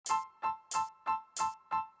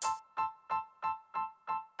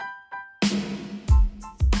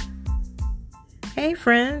Hey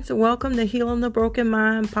friends, welcome to Healing the Broken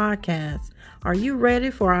Mind podcast. Are you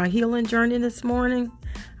ready for our healing journey this morning?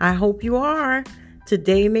 I hope you are.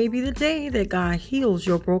 Today may be the day that God heals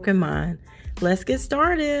your broken mind. Let's get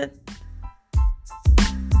started.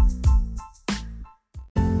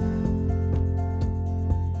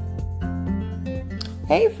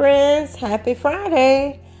 Hey friends, happy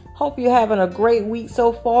Friday. Hope you're having a great week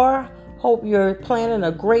so far. Hope you're planning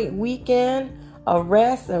a great weekend of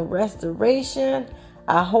rest and restoration.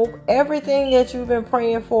 I hope everything that you've been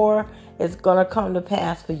praying for is going to come to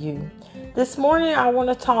pass for you. This morning I want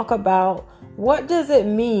to talk about what does it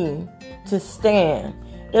mean to stand.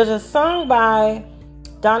 There's a song by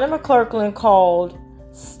Donnie McClurkin called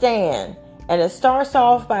Stand, and it starts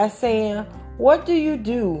off by saying, what do you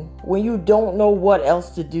do when you don't know what else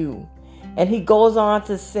to do? And he goes on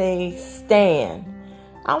to say, stand.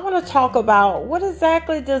 I want to talk about what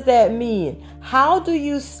exactly does that mean? How do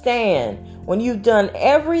you stand when you've done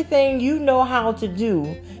everything you know how to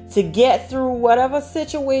do to get through whatever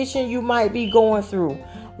situation you might be going through?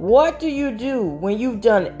 What do you do when you've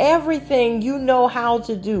done everything you know how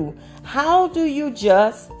to do? How do you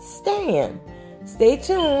just stand? Stay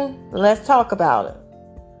tuned. Let's talk about it.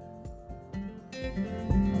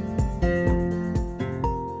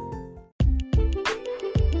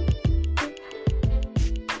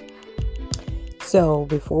 So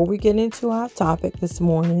before we get into our topic this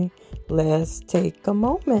morning, let's take a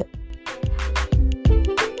moment.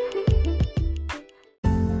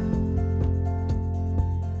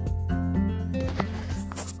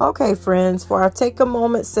 Okay, friends, for our Take a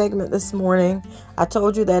Moment segment this morning, I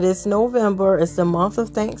told you that it's November, it's the month of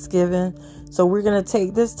Thanksgiving, so we're going to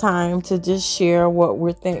take this time to just share what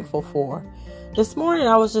we're thankful for. This morning,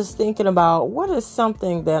 I was just thinking about what is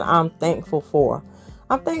something that I'm thankful for.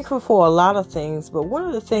 I'm thankful for a lot of things, but one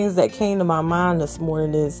of the things that came to my mind this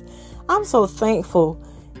morning is I'm so thankful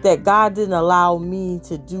that God didn't allow me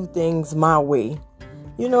to do things my way.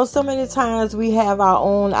 You know, so many times we have our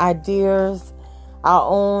own ideas, our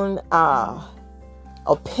own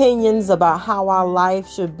opinions about how our life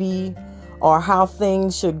should be or how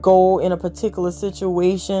things should go in a particular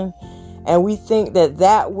situation. And we think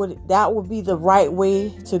that would be the right way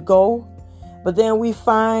to go. But then we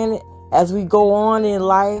find as we go on in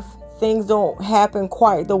life, things don't happen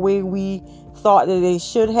quite the way we thought that they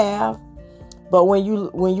should have. But when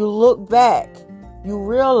you look back, you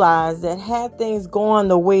realize that had things gone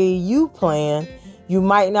the way you planned, you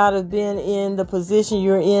might not have been in the position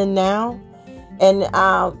you're in now. And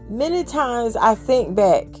many times I think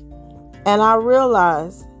back and I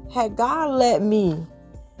realize, had God let me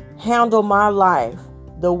handle my life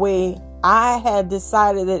the way I had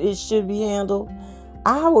decided that it should be handled,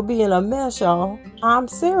 I would be in a mess, y'all. I'm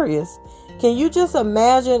serious. Can you just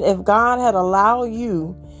imagine if God had allowed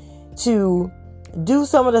you to do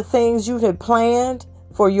some of the things you had planned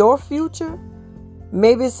for your future?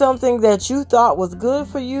 Maybe something that you thought was good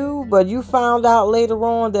for you, but you found out later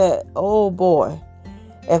on that, oh boy,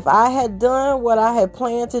 if I had done what I had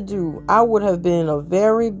planned to do, I would have been in a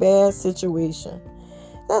very bad situation.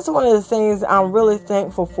 That's one of the things I'm really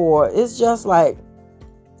thankful for. It's just like,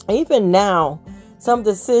 even now, some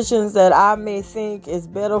decisions that I may think is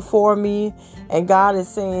better for me, and God is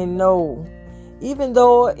saying no. Even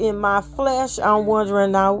though in my flesh, I'm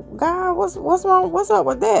wondering now, God, what's wrong? What's up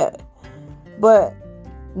with that? But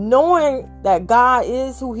knowing that God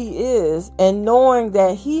is who He is and knowing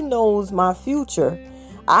that He knows my future,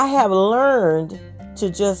 I have learned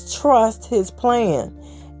to just trust His plan.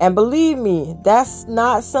 And believe me, that's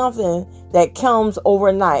not something that comes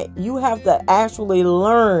overnight. You have to actually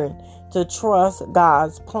learn to trust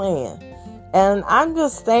God's plan. And I'm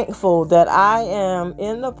just thankful that I am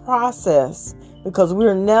in the process, because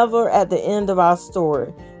we're never at the end of our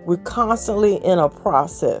story. We're constantly in a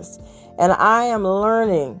process. And I am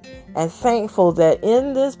learning and thankful that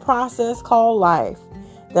in this process called life,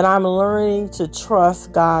 that I'm learning to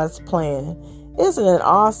trust God's plan. Isn't it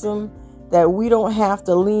awesome that we don't have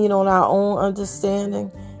to lean on our own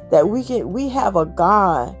understanding? That we have a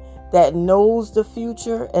God that knows the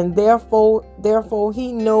future, and therefore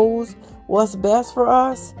He knows what's best for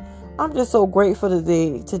us. I'm just so grateful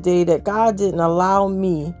today that God didn't allow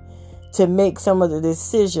me to make some of the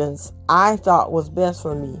decisions I thought was best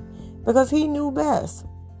for me, because He knew best.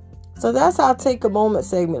 So that's our Take a Moment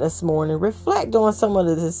segment this morning. Reflect on some of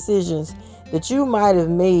the decisions that you might have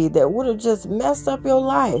made that would have just messed up your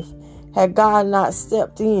life had God not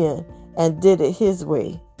stepped in and did it His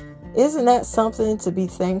way. Isn't that something to be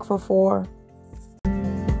thankful for?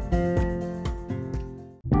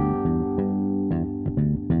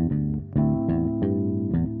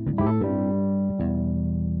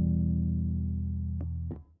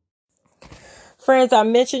 Friends, I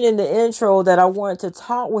mentioned in the intro that I wanted to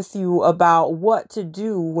talk with you about what to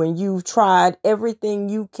do when you've tried everything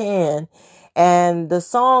you can. And the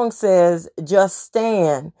song says, just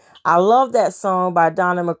stand. I love that song by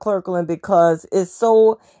Donna McClurkin because it's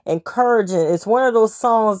so encouraging. It's one of those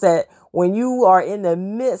songs that when you are in the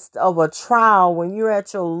midst of a trial, when you're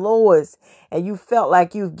at your lowest and you felt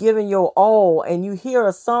like you've given your all, and you hear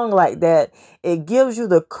a song like that, it gives you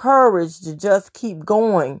the courage to just keep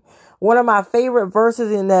going. One of my favorite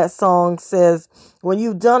verses in that song says, when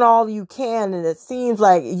you've done all you can and it seems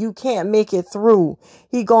like you can't make it through,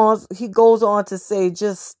 he goes on to say,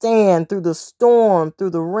 just stand through the storm, through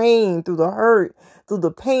the rain, through the hurt, through the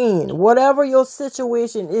pain, whatever your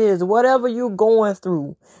situation is, whatever you're going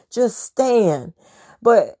through, just stand.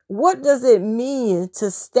 But what does it mean to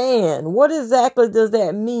stand? What exactly does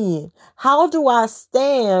that mean? How do I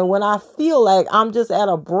stand when I feel like I'm just at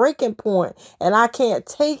a breaking point and I can't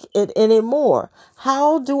take it anymore?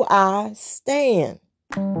 How do I stand?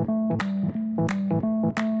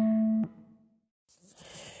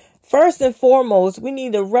 First and foremost, we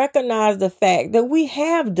need to recognize the fact that we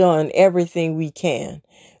have done everything we can.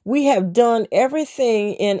 We have done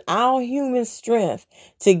everything in our human strength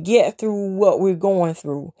to get through what we're going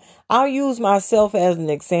through. I'll use myself as an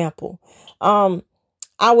example. When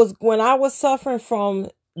I was suffering from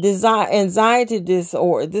this anxiety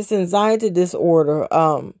disorder,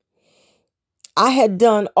 I had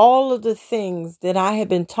done all of the things that I had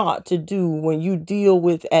been taught to do when you deal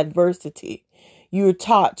with adversity. You're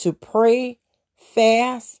taught to pray,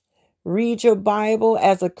 fast, read your Bible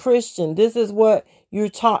as a Christian. This is what you're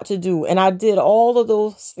taught to do. And I did all of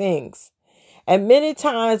those things. And many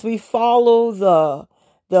times we follow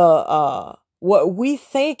what we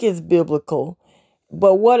think is biblical,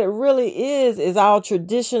 but what it really is our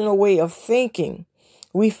traditional way of thinking.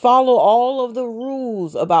 We follow all of the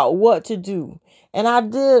rules about what to do. And I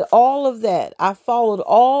did all of that. I followed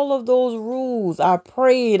all of those rules. I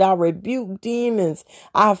prayed. I rebuked demons.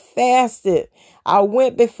 I fasted. I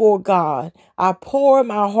went before God. I poured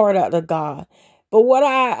my heart out to God. But what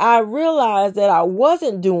I realized that I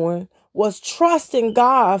wasn't doing was trusting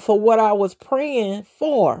God for what I was praying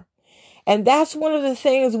for. And that's one of the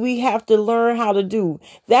things we have to learn how to do.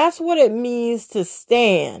 That's what it means to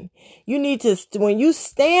stand. You need to, when you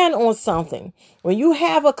stand on something, when you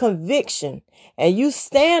have a conviction and you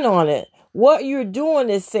stand on it, what you're doing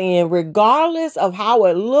is saying, regardless of how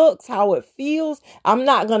it looks, how it feels, I'm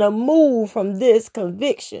not going to move from this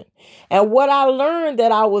conviction. And what I learned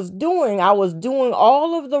that I was doing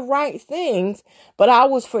all of the right things, but I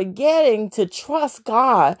was forgetting to trust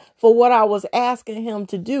God for what I was asking him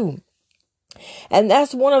to do. And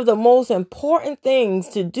that's one of the most important things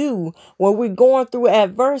to do when we're going through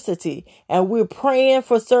adversity and we're praying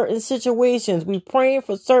for certain situations. We're praying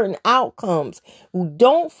for certain outcomes.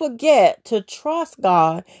 Don't forget to trust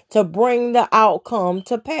God to bring the outcome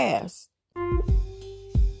to pass.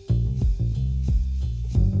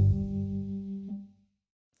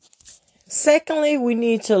 Secondly, we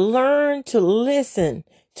need to learn to listen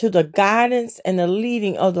to the guidance and the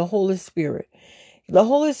leading of the Holy Spirit. The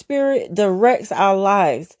Holy Spirit directs our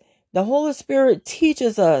lives. The Holy Spirit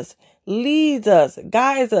teaches us, leads us,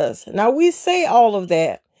 guides us. Now we say all of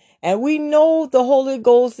that and we know the Holy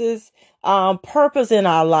Ghost's purpose in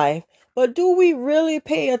our life. But do we really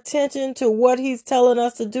pay attention to what he's telling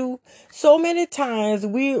us to do? So many times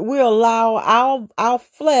we allow our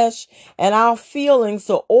flesh and our feelings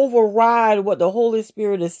to override what the Holy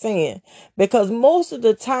Spirit is saying. Because most of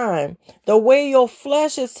the time, the way your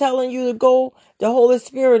flesh is telling you to go, the Holy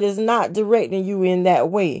Spirit is not directing you in that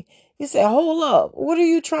way. You say, hold up. What are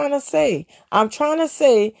you trying to say? I'm trying to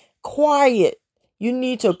say, quiet. You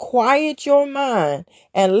need to quiet your mind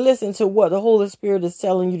and listen to what the Holy Spirit is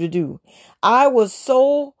telling you to do. I was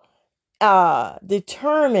so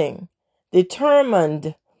determined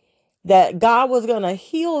that God was going to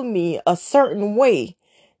heal me a certain way.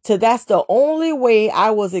 So that's the only way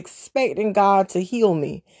I was expecting God to heal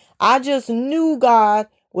me. I just knew God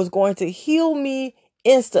was going to heal me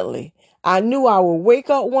instantly. I knew I would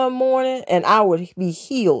wake up one morning and I would be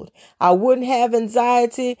healed. I wouldn't have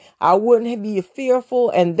anxiety. I wouldn't be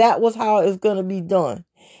fearful. And that was how it's going to be done.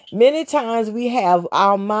 Many times we have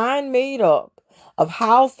our mind made up of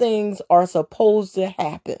how things are supposed to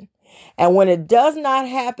happen. And when it does not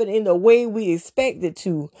happen in the way we expect it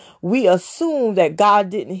to, we assume that God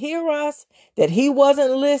didn't hear us, that he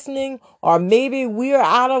wasn't listening, or maybe we're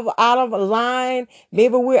out of line.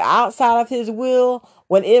 Maybe we're outside of his will.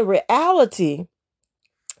 When in reality,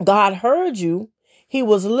 God heard you. He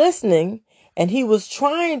was listening and he was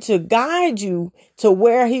trying to guide you to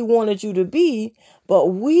where he wanted you to be. but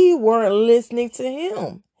we weren't listening to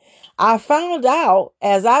him. I found out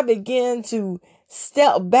as I began to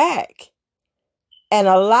step back and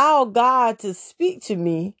allow God to speak to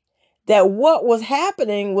me that what was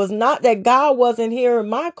happening was not that God wasn't hearing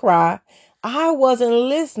my cry. I wasn't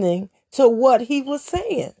listening to what he was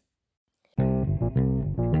saying.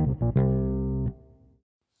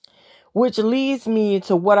 Which leads me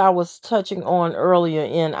to what I was touching on earlier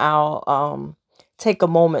in our Take a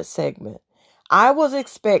Moment segment. I was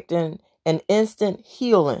expecting an instant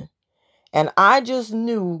healing, and I just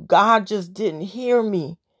knew God just didn't hear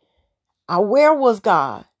me. Where was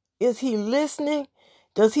God? Is he listening?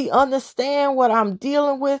 Does he understand what I'm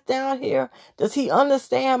dealing with down here? Does he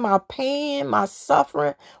understand my pain, my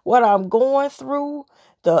suffering, what I'm going through?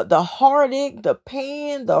 The heartache, the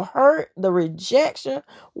pain, the hurt, the rejection.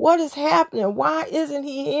 What is happening? Why isn't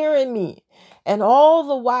he hearing me? And all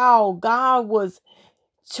the while, God was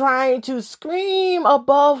trying to scream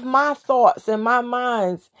above my thoughts and my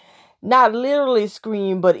minds. Not literally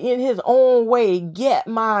scream, but in his own way, get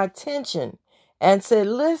my attention and said,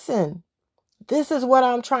 listen, this is what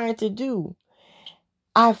I'm trying to do.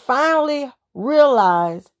 I finally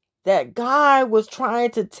realized that God was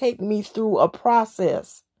trying to take me through a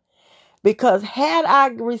process, because had I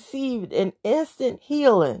received an instant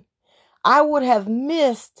healing, I would have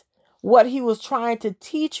missed what he was trying to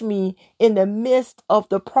teach me in the midst of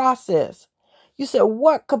the process. You said,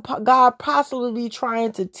 what could God possibly be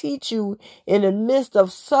trying to teach you in the midst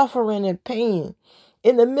of suffering and pain?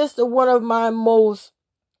 In the midst of one of my most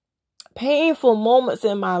painful moments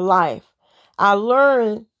in my life, I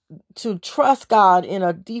learned to trust God in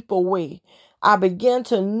a deeper way. I began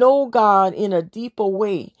to know God in a deeper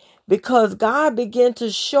way because God began to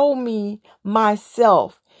show me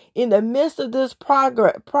myself. In the midst of this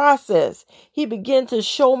process, he began to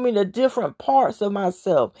show me the different parts of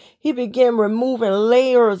myself. He began removing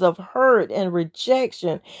layers of hurt and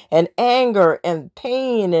rejection and anger and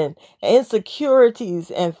pain and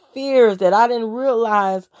insecurities and fears that I didn't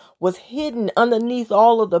realize was hidden underneath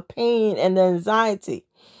all of the pain and the anxiety.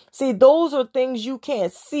 See, those are things you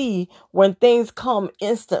can't see when things come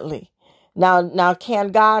instantly. Now, can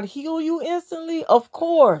God heal you instantly? Of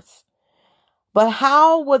course. But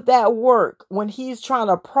how would that work when he's trying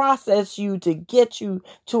to process you to get you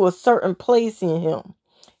to a certain place in him?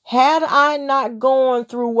 Had I not gone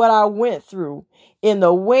through what I went through in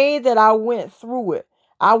the way that I went through it,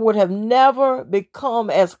 I would have never become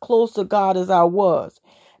as close to God as I was.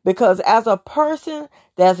 Because as a person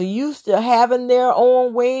that's used to having their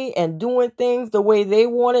own way and doing things the way they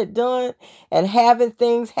want it done and having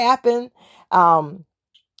things happen,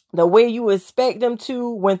 the way you expect them to,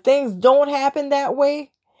 when things don't happen that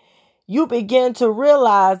way, you begin to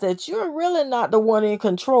realize that you're really not the one in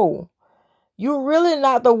control. You're really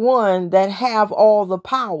not the one that have all the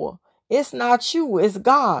power. It's not you, it's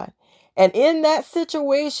God. And in that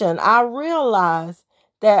situation, I realized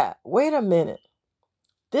that, wait a minute,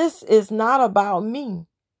 this is not about me.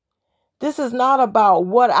 This is not about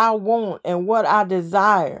what I want and what I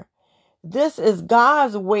desire. This is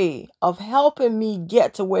God's way of helping me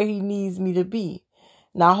get to where he needs me to be.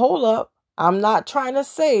 Now, hold up. I'm not trying to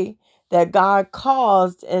say that God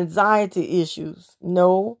caused anxiety issues.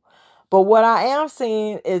 No. But what I am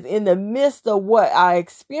saying is in the midst of what I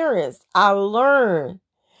experienced, I learned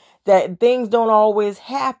that things don't always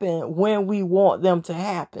happen when we want them to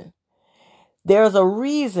happen. There's a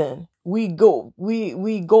reason we go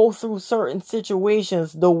through certain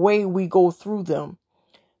situations the way we go through them.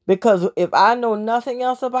 Because if I know nothing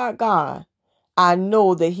else about God, I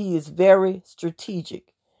know that he is very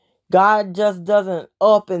strategic. God just doesn't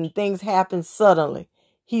up and things happen suddenly.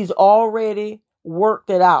 He's already worked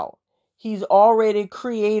it out. He's already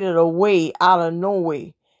created a way out of no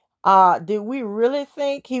way. Did we really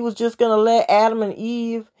think he was just going to let Adam and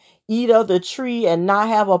Eve eat of the tree and not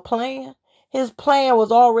have a plan? His plan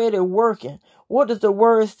was already working. What does the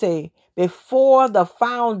word say? Before the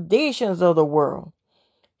foundations of the world,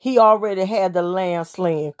 he already had the lamb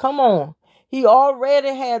slain. Come on. He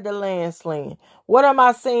already had the lamb slain. What am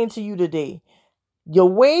I saying to you today? Your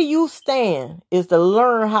way you stand is to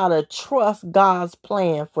learn how to trust God's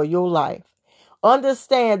plan for your life.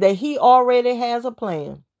 Understand that he already has a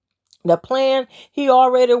plan. The plan he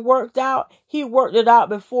already worked out, he worked it out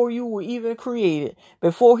before you were even created.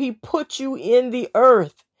 Before he put you in the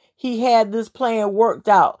earth, he had this plan worked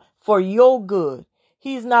out for your good.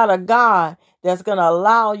 He's not a God that's going to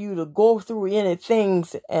allow you to go through any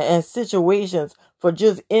things and situations for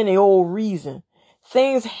just any old reason.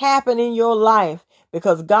 Things happen in your life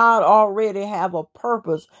because God already have a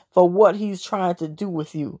purpose for what he's trying to do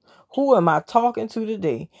with you. Who am I talking to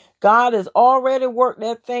today? God has already worked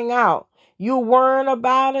that thing out. You worrying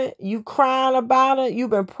about it, you crying about it, you've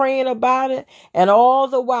been praying about it, and all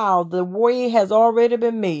the while the way has already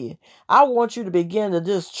been made. I want you to begin to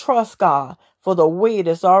just trust God for the way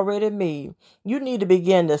that's already made. You need to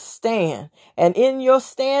begin to stand. And in your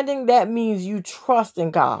standing, that means you trust in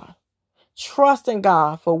God. Trust in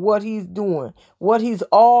God for what he's doing, what he's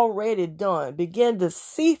already done. Begin to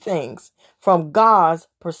see things from God's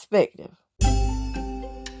perspective.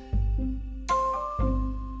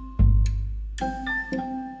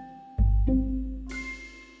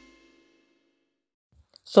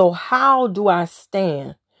 So how do I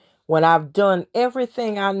stand when I've done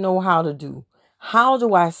everything I know how to do? How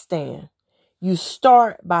do I stand? You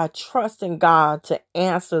start by trusting God to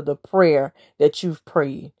answer the prayer that you've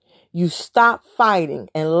prayed. You stop fighting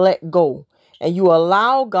and let go, and you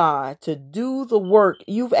allow God to do the work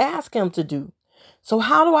you've asked him to do. So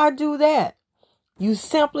how do I do that? You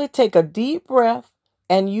simply take a deep breath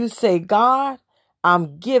and you say, God,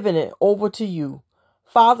 I'm giving it over to you.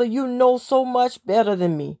 Father, you know so much better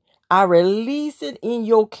than me. I release it in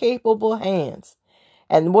your capable hands.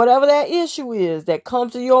 And whatever that issue is that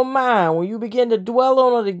comes to your mind, when you begin to dwell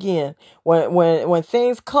on it again, when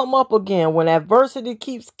things come up again, when adversity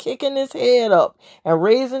keeps kicking its head up and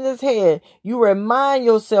raising its head, you remind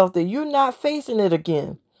yourself that you're not facing it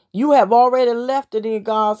again. You have already left it in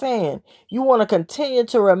God's hand. You want to continue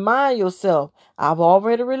to remind yourself, I've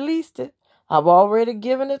already released it. I've already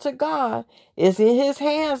given it to God. It's in his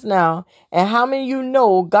hands now. And how many of you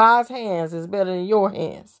know God's hands is better than your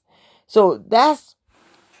hands? So that's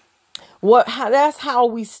how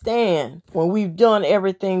we stand when we've done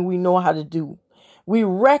everything we know how to do. We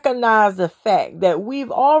recognize the fact that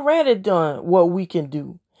we've already done what we can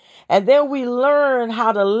do. And then we learn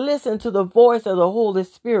how to listen to the voice of the Holy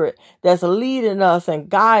Spirit that's leading us and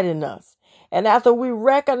guiding us. And after we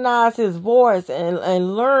recognize his voice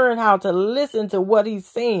and learn how to listen to what he's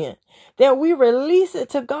saying, then we release it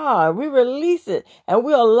to God. We release it and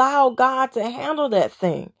we allow God to handle that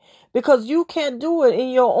thing, because you can't do it in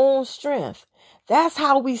your own strength. That's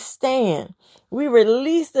how we stand. We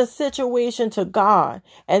release the situation to God,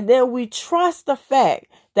 and then we trust the fact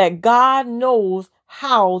that God knows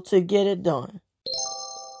how to get it done.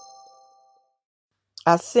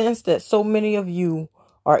 I sense that so many of you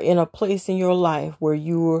are in a place in your life where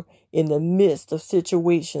you're in the midst of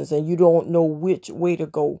situations and you don't know which way to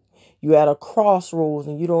go. You're at a crossroads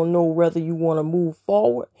and you don't know whether you want to move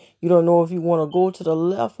forward. You don't know if you want to go to the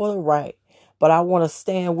left or the right. But I want to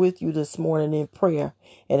stand with you this morning in prayer.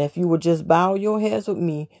 And if you would just bow your heads with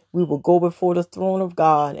me, we will go before the throne of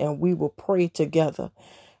God and we will pray together.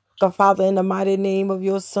 God, Father, in the mighty name of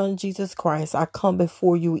your Son, Jesus Christ, I come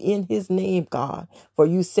before you in his name, God. For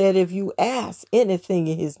you said if you ask anything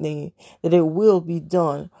in his name, that it will be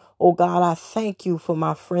done. Oh God, I thank you for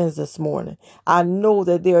my friends this morning. I know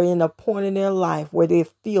that they're in a point in their life where they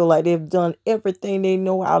feel like they've done everything they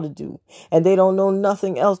know how to do and they don't know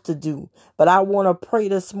nothing else to do. But I want to pray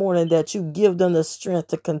this morning that you give them the strength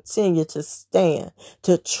to continue to stand,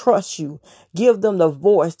 to trust you. Give them the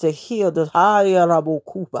voice to hear the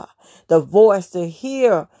voice to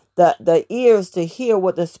hear, the ears to hear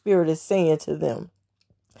what the Spirit is saying to them.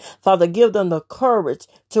 Father, give them the courage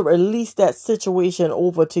to release that situation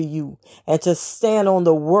over to you and to stand on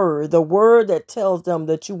the word that tells them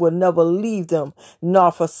that you will never leave them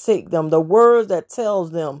nor forsake them, the word that tells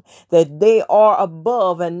them that they are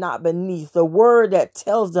above and not beneath, the word that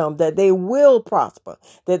tells them that they will prosper,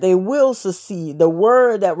 that they will succeed, the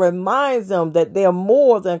word that reminds them that they are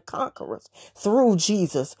more than conquerors through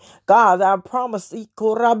Jesus. God, I promise, give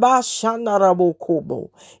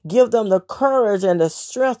them the courage and the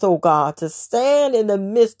strength, oh God, to stand in the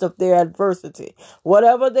midst of their adversity.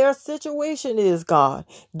 Whatever their situation is, God,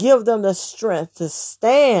 give them the strength to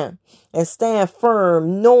stand and stand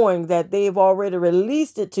firm, knowing that they've already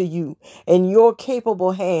released it to you in your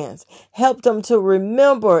capable hands. Help them to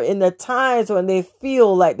remember in the times when they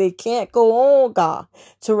feel like they can't go on, God,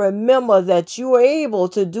 to remember that you are able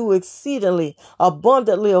to do exceedingly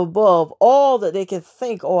abundantly above all that they can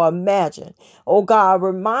think or imagine. Oh God,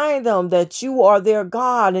 remind them that you are their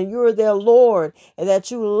God and you're their Lord, and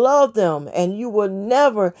that you love them and you will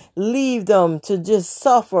never leave them to just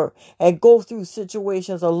suffer and go through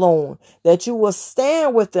situations alone, that you will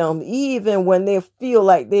stand with them even when they feel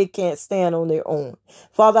like they can't stand on their own.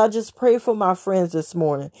 Father, I just pray for my friends this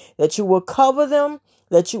morning that you will cover them,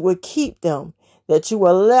 that you will keep them, that you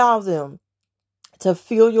will allow them to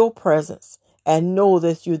feel your presence and know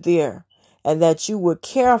that you're there, and that you will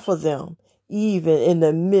care for them even in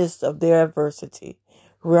the midst of their adversity.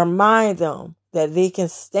 Remind them that they can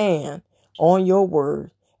stand on your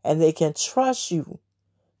word and they can trust you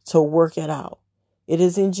to work it out. It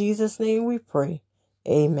is in Jesus' name we pray.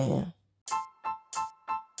 Amen.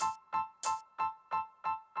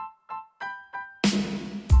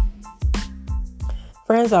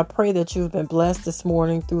 Friends, I pray that you've been blessed this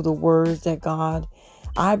morning through the words that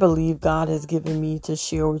I believe God has given me to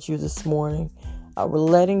share with you this morning.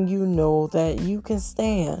 Letting you know that you can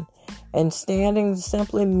stand. And standing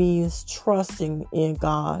simply means trusting in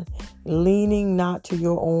God, leaning not to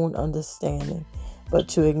your own understanding, but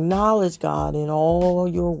to acknowledge God in all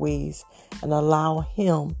your ways and allow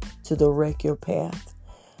Him to direct your path.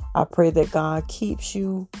 I pray that God keeps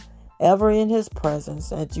you ever in His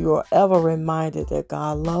presence, and you are ever reminded that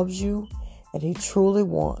God loves you and He truly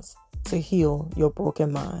wants to heal your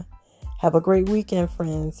broken mind. Have a great weekend,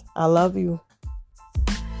 friends. I love you.